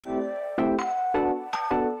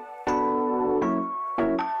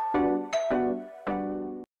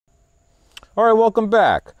All right, welcome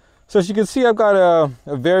back. So as you can see, I've got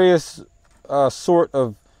a various sort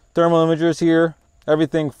of thermal imagers here.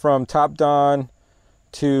 Everything from Top Don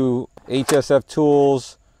to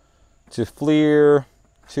HSFtools to Flir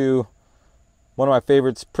to one of my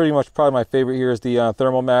favorites, probably my favorite here is the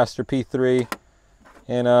Thermal Master P3.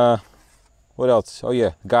 And what else? Oh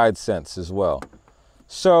yeah, Guide Sense as well.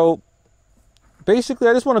 So basically,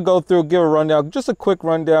 I just want to go through, give a rundown, just a quick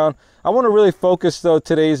rundown. I want to really focus though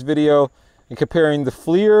today's video in comparing the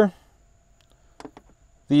Flir,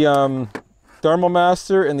 the Thermal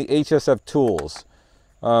Master, and the HSFtools.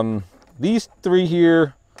 These three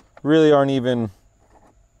here really aren't even,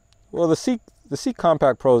 well, the C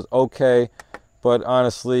Compact Pro is okay, but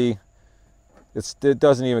honestly, it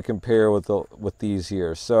doesn't even compare with these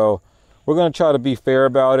here. So we're going to try to be fair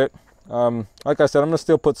about it. Like I said, I'm going to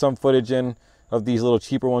still put some footage in of these little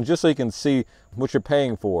cheaper ones just so you can see what you're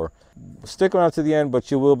paying for. Stick around to the end, but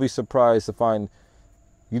you will be surprised to find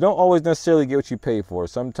you don't always necessarily get what you pay for.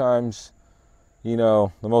 Sometimes, you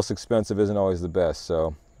know, the most expensive isn't always the best.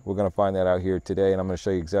 So we're going to find that out here today, and I'm going to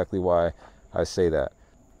show you exactly why I say that.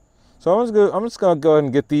 So I'm just going to go ahead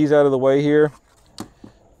and get these out of the way here.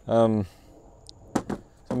 Some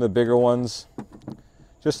of the bigger ones,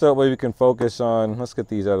 just so that way we can focus on, let's get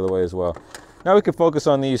these out of the way as well. Now we can focus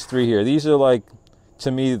on these three here. These are, like,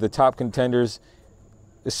 to me, the top contenders,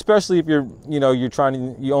 especially if you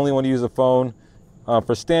only want to use a phone.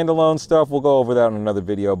 For standalone stuff, we'll go over that in another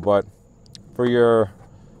video, but for your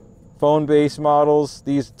phone-based models,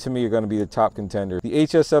 these to me are going to be the top contenders. The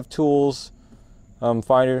HSFtools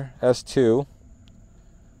Finder S2,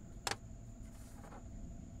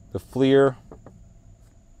 the Flir,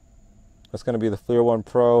 that's going to be the Flir 1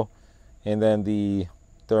 Pro, and then the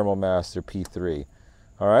Thermal Master P3.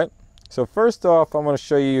 All right, so first off, I'm going to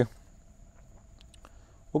show you,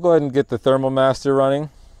 we'll go ahead and get the Thermal Master running.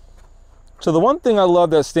 So the one thing I love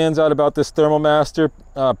that stands out about this Thermal Master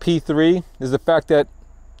P3 is the fact that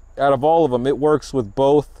out of all of them, it works with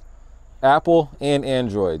both Apple and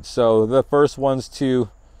Android. So the first ones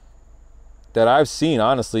that I've seen,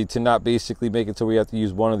 honestly, to not basically make it so we have to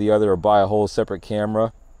use one or the other or buy a whole separate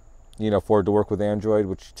camera, you know, for it to work with Android,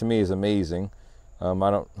 which to me is amazing. I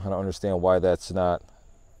don't understand why that's not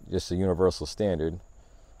just a universal standard.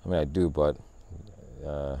 I mean, I do, but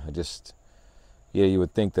yeah, you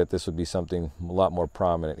would think that this would be something a lot more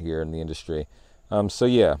prominent here in the industry. So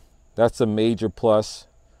yeah, that's a major plus.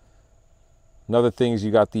 Another thing is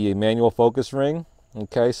you got the manual focus ring.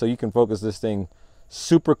 Okay, so you can focus this thing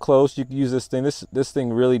super close. You can use this thing. This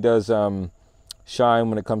thing really does shine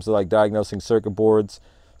when it comes to like diagnosing circuit boards.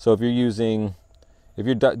 So if you're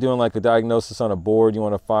doing like a diagnosis on a board, you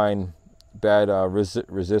want to find bad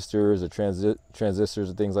resistors or transistors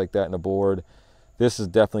and things like that in a board, this is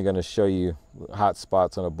definitely going to show you hot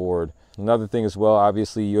spots on a board. Another thing as well,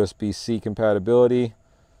 obviously USB-C compatibility.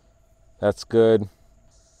 That's good.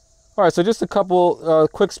 All right, so just a couple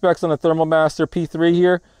quick specs on the Thermal Master P3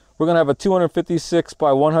 here. We're going to have a 256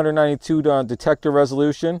 by 192 detector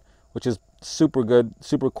resolution, which is super good,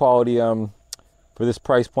 super quality for this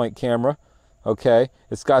price point camera. Okay,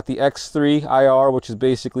 it's got the X3 IR, which is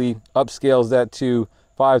basically upscales that to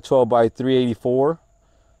 512 by 384.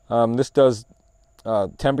 This does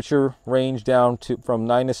temperature range down to from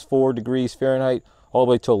 -4 degrees Fahrenheit all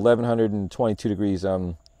the way to 1122 degrees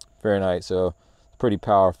Fahrenheit, so pretty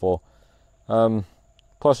powerful.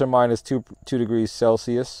 Plus or minus 2 degrees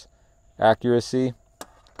Celsius accuracy.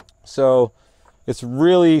 So it's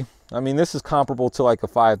really, I mean, this is comparable to like a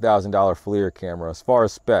 $5,000 Flir camera as far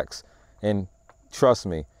as specs. And trust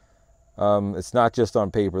me, it's not just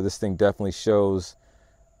on paper. This thing definitely shows.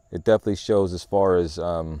 It definitely shows as far as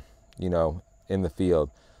you know, in the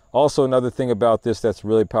field. Also, another thing about this that's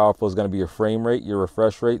really powerful is going to be your frame rate, your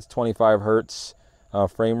refresh rate. It's 25 hertz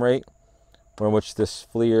frame rate, in which this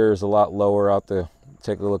Flir is a lot lower. Out to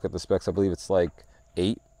take a look at the specs. I believe it's like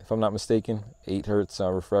 8, if I'm not mistaken, 8 hertz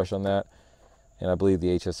refresh on that. And I believe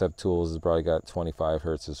the HSFtools has probably got 25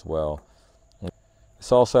 hertz as well.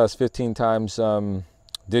 This also has 15 times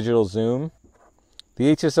digital zoom.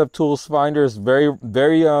 The HSFtools Finder is very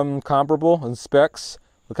comparable in specs.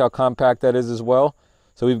 Look how compact that is as well.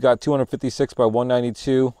 So we've got 256 by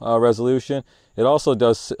 192 resolution. It also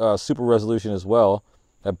does super resolution as well.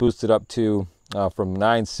 That boosts it up to from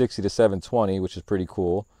 960 to 720, which is pretty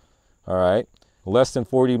cool. All right, less than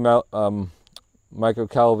 40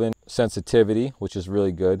 microkelvin sensitivity, which is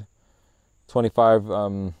really good.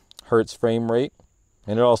 25 hertz frame rate,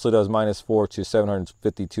 and it also does -4 to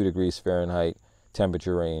 752 degrees Fahrenheit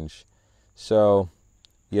temperature range. So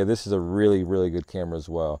yeah, this is a really good camera as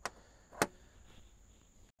well.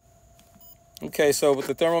 Okay, so with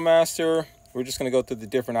the Thermal Master we're just going to go through the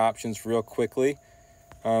different options real quickly.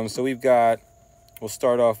 So we'll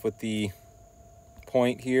start off with the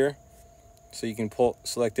point here. So you can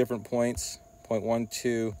select different points, point 1,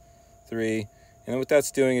 2, 3. And then what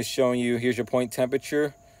that's doing is showing you, here's your point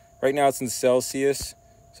temperature. Right now it's in Celsius.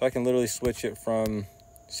 So I can literally switch it from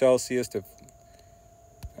Celsius to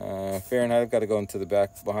Fahrenheit. I've got to go into the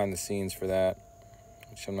back behind the scenes for that,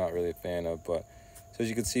 which I'm not really a fan of. But so as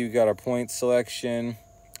you can see, we've got our point selection,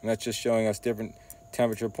 and that's just showing us different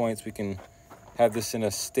temperature points. We can have this in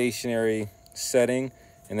a stationary setting,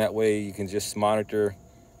 and that way you can just monitor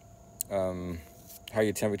how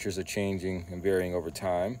your temperatures are changing and varying over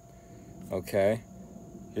time. Okay,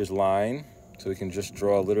 here's line, so we can just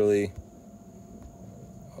draw literally,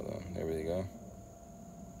 hold on, there we go.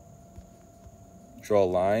 Draw a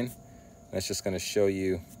line. That's just going to show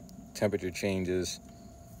you temperature changes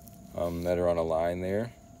that are on a line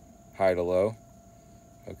there, high to low.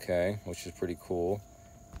 Okay, which is pretty cool.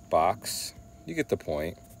 Box, you get the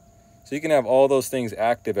point. So you can have all those things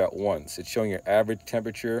active at once. It's showing your average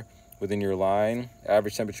temperature within your line,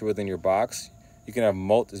 average temperature within your box. You can have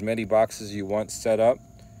as many boxes as you want set up.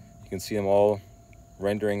 You can see them all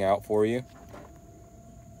rendering out for you.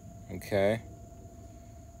 Okay,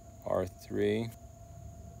 R3.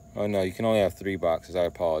 Oh no, you can only have 3 boxes, I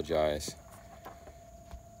apologize.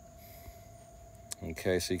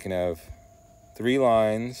 Okay, so you can have 3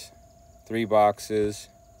 lines, 3 boxes,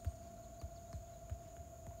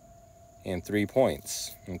 and 3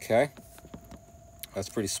 points. Okay, that's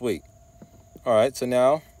pretty sweet. All right, so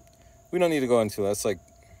now we don't need to go into that's like,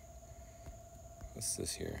 what's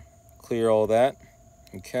this here? Clear all that.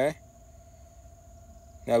 Okay,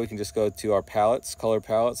 now we can just go to our palettes, color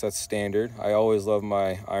palettes. That's standard. I always love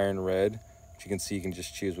my iron red, which you can see you can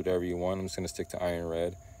just choose whatever you want. I'm just going to stick to iron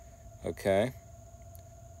red. Okay,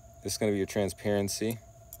 this is going to be your transparency.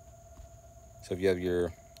 So if you have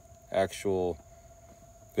your actual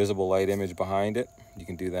visible light image behind it, you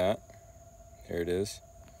can do that. There it is.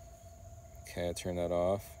 Okay, I turn that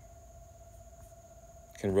off.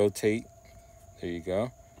 You can rotate. There you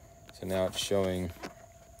go. So now it's showing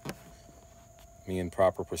me in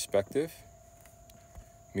proper perspective.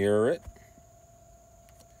 Mirror it.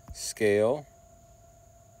 Scale.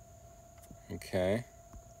 Okay.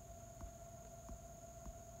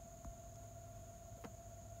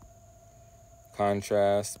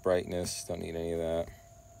 Contrast, brightness, don't need any of that.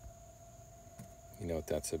 You know what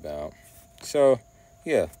that's about. So,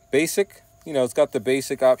 yeah, basic. You know, it's got the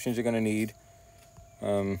basic options you're going to need.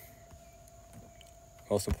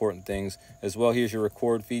 Most important things. As well, here's your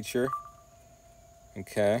record feature.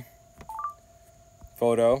 Okay.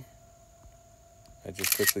 Photo. I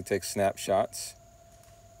just quickly take snapshots.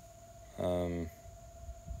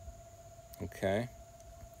 Okay.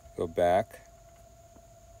 Go back.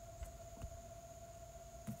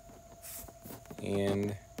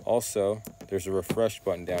 And also, there's a refresh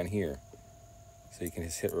button down here. So you can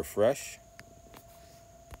just hit refresh.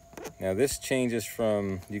 Now this changes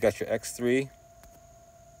from, you got your X3,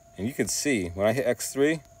 and you can see, when I hit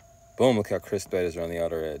X3, boom, look how crisp that is around the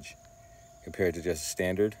outer edge, compared to just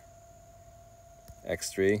standard.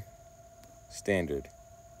 X3, standard.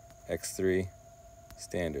 X3,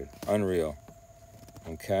 standard. Unreal.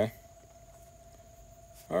 Okay.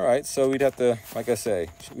 All right, so we'd have to, like I say,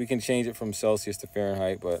 we can change it from Celsius to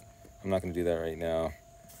Fahrenheit, but I'm not going to do that right now.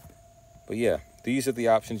 But yeah, these are the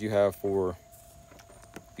options you have for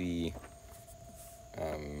the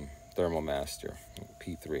Thermomaster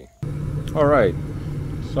P3. All right,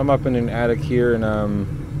 so I'm up in an attic here, and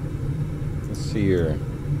let's see here.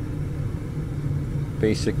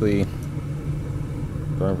 Basically,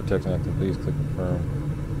 burn protection active, please click confirm.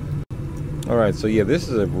 All right, so yeah, this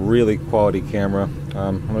is a really quality camera.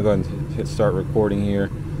 I'm gonna go ahead and hit start recording here.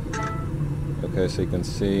 Okay, so you can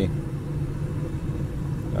see.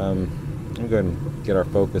 I'm gonna go ahead and get our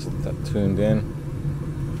focus tuned in.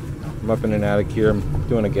 I'm up in an attic here. I'm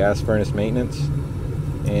doing a gas furnace maintenance,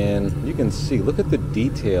 and you can see, look at the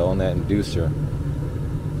detail on that inducer.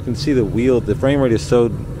 You can see the wheel. The frame rate is so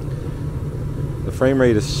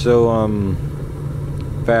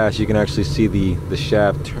fast. You can actually see the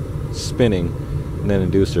shaft spinning and then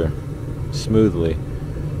inducer smoothly.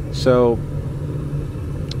 So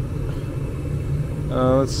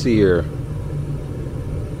let's see here.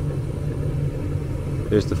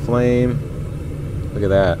 There's the flame. Look at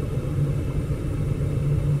that.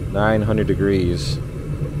 900 degrees.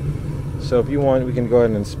 So if you want, we can go ahead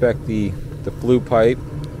and inspect the flue pipe.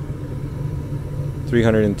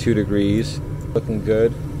 302 degrees. Looking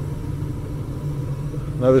good.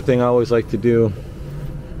 Another thing I always like to do,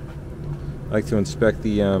 I like to inspect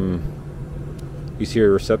the You see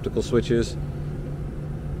your receptacle switches.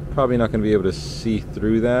 Probably not going to be able to see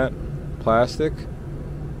through that plastic,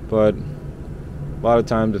 but a lot of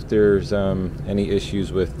times if there's any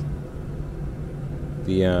issues with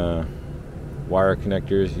the wire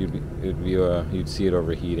connectors, you'd see it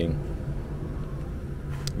overheating.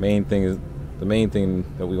 The main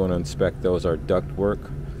thing that we want to inspect though is our duct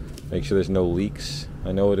work. Make sure there's no leaks.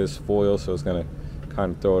 I know it is foil, so it's going to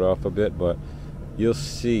kind of throw it off a bit, but you'll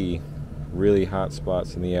see really hot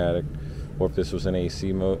spots in the attic. Or if this was an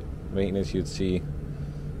AC maintenance, you'd see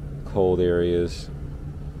cold areas.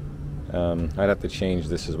 I'd have to change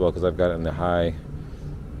this as well because I've got it in the high.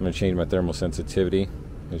 I'm going to change my thermal sensitivity.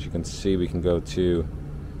 As you can see, we can go to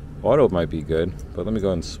auto. Might be good, but let me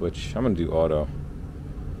go and switch. I'm going to do auto.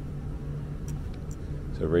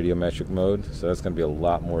 So radiometric mode. So that's going to be a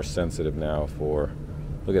lot more sensitive now for,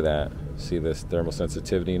 look at that. See this thermal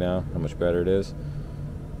sensitivity now, how much better it is.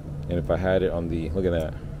 And if I had it on the, look at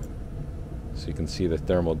that. So you can see the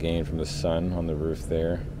thermal gain from the sun on the roof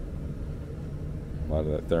there. A lot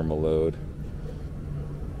of that thermal load.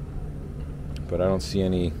 But I don't see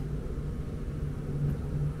any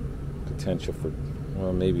potential for,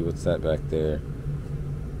 well, maybe what's that back there?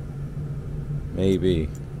 Maybe.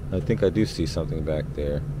 I think I do see something back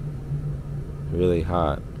there. Really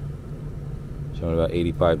hot. Showing about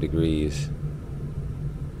 85 degrees.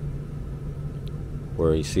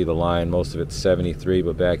 Where you see the line, most of it's 73,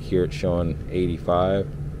 but back here it's showing 85.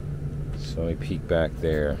 So let me peek back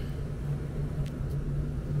there.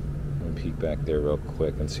 Let me peek back there real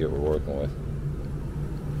quick and see what we're working with.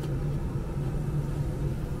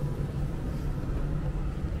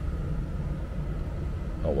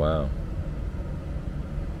 Oh wow.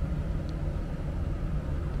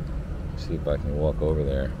 See if I can walk over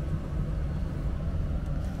there.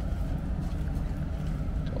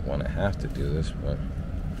 Don't want to have to do this, but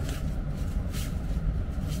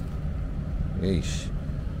yeesh.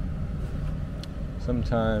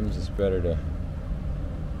 Sometimes it's better to,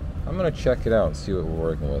 I'm going to check it out and see what we're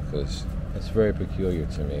working with, because it's very peculiar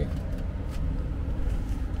to me.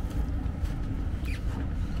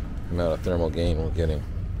 The amount of thermal gain we're getting.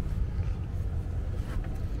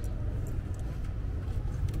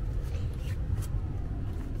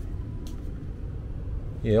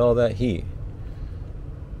 Yeah, all that heat.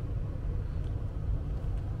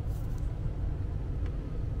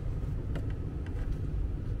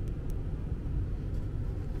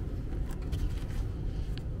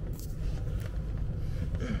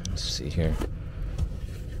 Let's see here.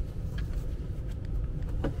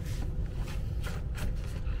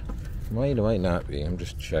 Might or might not be. I'm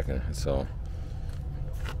just checking. That's all.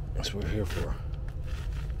 That's what we're here for.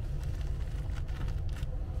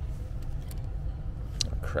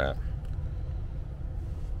 Oh, crap.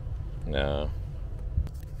 No.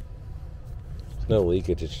 There's no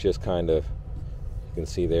leakage. It's just kind of, you can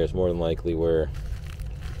see there's more than likely where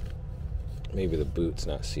maybe the boot's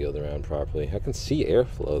not sealed around properly. I can see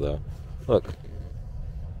airflow though. Look.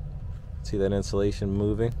 See that insulation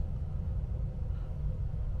moving?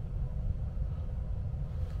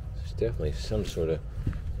 There's definitely some sort of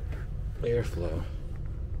airflow.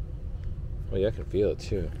 Oh yeah, I can feel it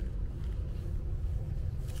too.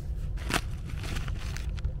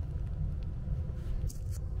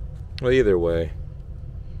 Well, either way,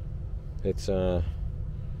 it's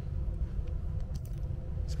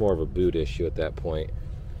more of a boot issue at that point.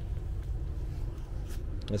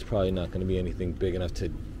 It's probably not going to be anything big enough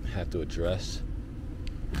to have to address,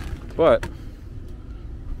 but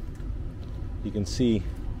you can see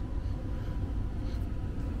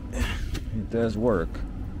it does work.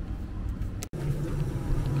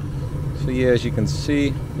 So yeah, as you can see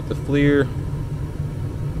with the Flir,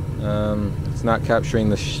 it's not capturing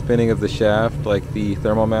the spinning of the shaft like the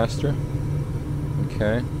Thermomaster.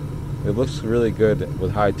 Okay. It looks really good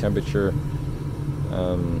with high temperature,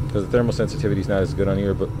 because the thermal sensitivity is not as good on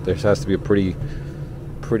here, but there has to be a pretty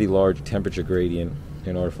large temperature gradient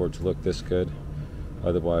in order for it to look this good.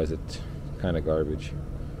 Otherwise it's kind of garbage.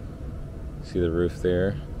 See the roof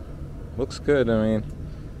there? Looks good. I mean,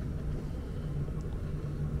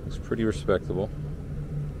 looks pretty respectable.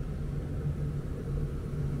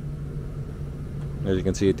 As you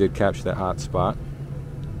can see, it did capture that hot spot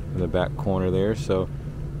in the back corner there, so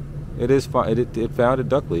it is fine. It found a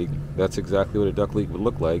duct leak. That's exactly what a duct leak would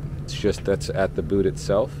look like. It's just that's at the boot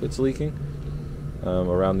itself it's leaking,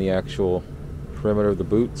 around the actual perimeter of the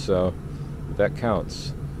boot, so that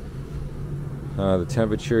counts. The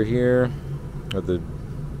temperature here of the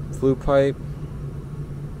flue pipe.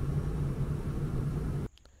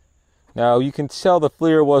 Now you can tell the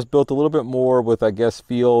Flir was built a little bit more with, I guess,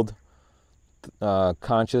 field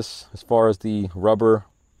conscious as far as the rubber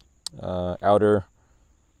outer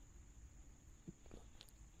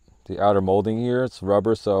molding here. It's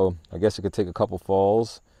rubber, so I guess it could take a couple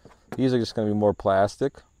falls. These are just going to be more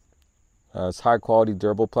plastic. It's high quality,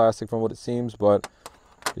 durable plastic from what it seems, but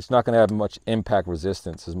it's not going to have much impact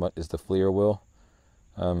resistance as much as the Flir will.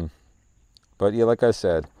 But yeah, like I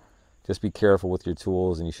said, just be careful with your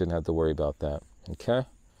tools and you shouldn't have to worry about that. Okay.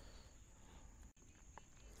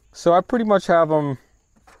 So I pretty much have them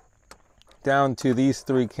down to these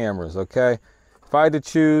 3 cameras. Okay. If I had to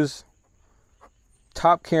choose,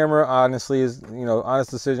 top camera honestly is,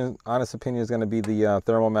 honest opinion is going to be the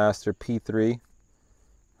Thermalmaster P3.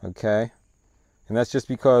 Okay. And that's just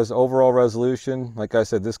because overall resolution, like I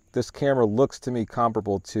said, this camera looks to me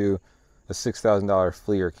comparable to a $6,000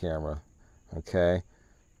 Flir camera. Okay,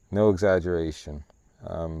 no exaggeration.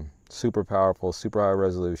 Super powerful, super high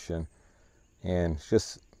resolution, and it's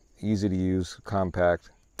just easy to use, compact,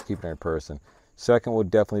 keep it in person. Second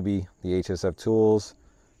would definitely be the HSFtools,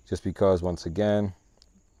 just because once again,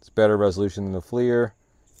 it's better resolution than the Flir.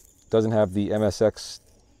 Doesn't have the MSX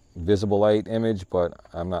visible light image, but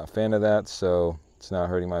I'm not a fan of that, so it's not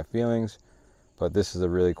hurting my feelings. But this is a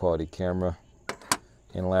really quality camera.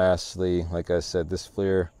 And lastly, like I said, this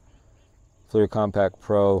Flir Compact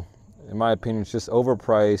Pro, in my opinion, it's just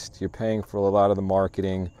overpriced. You're paying for a lot of the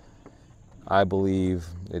marketing. I believe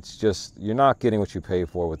it's just, you're not getting what you pay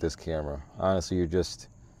for with this camera. Honestly, you're just,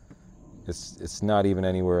 it's not even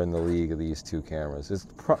anywhere in the league of these 2 cameras. It's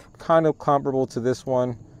kind of comparable to this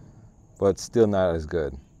one, but still not as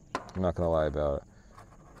good. I'm not going to lie about it.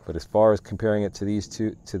 But as far as comparing it to these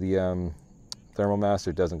 2, to the Thermalmaster,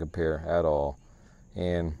 it doesn't compare at all.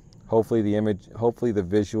 And hopefully the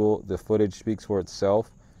visual, the footage speaks for itself,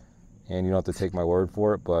 and you don't have to take my word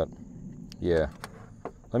for it. But yeah,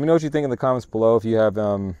 let me know what you think in the comments below if you have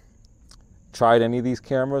tried any of these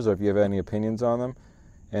cameras or if you have any opinions on them.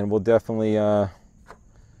 And we'll definitely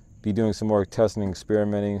be doing some more testing and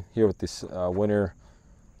experimenting here with this winter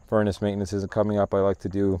furnace maintenances coming up. I like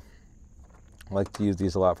to use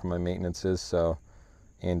these a lot for my maintenances,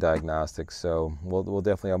 and diagnostics. So we'll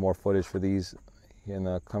definitely have more footage for these in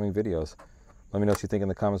the coming videos. Let me know what you think in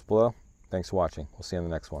the comments below. Thanks for watching. We'll see you in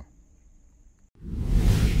the next one.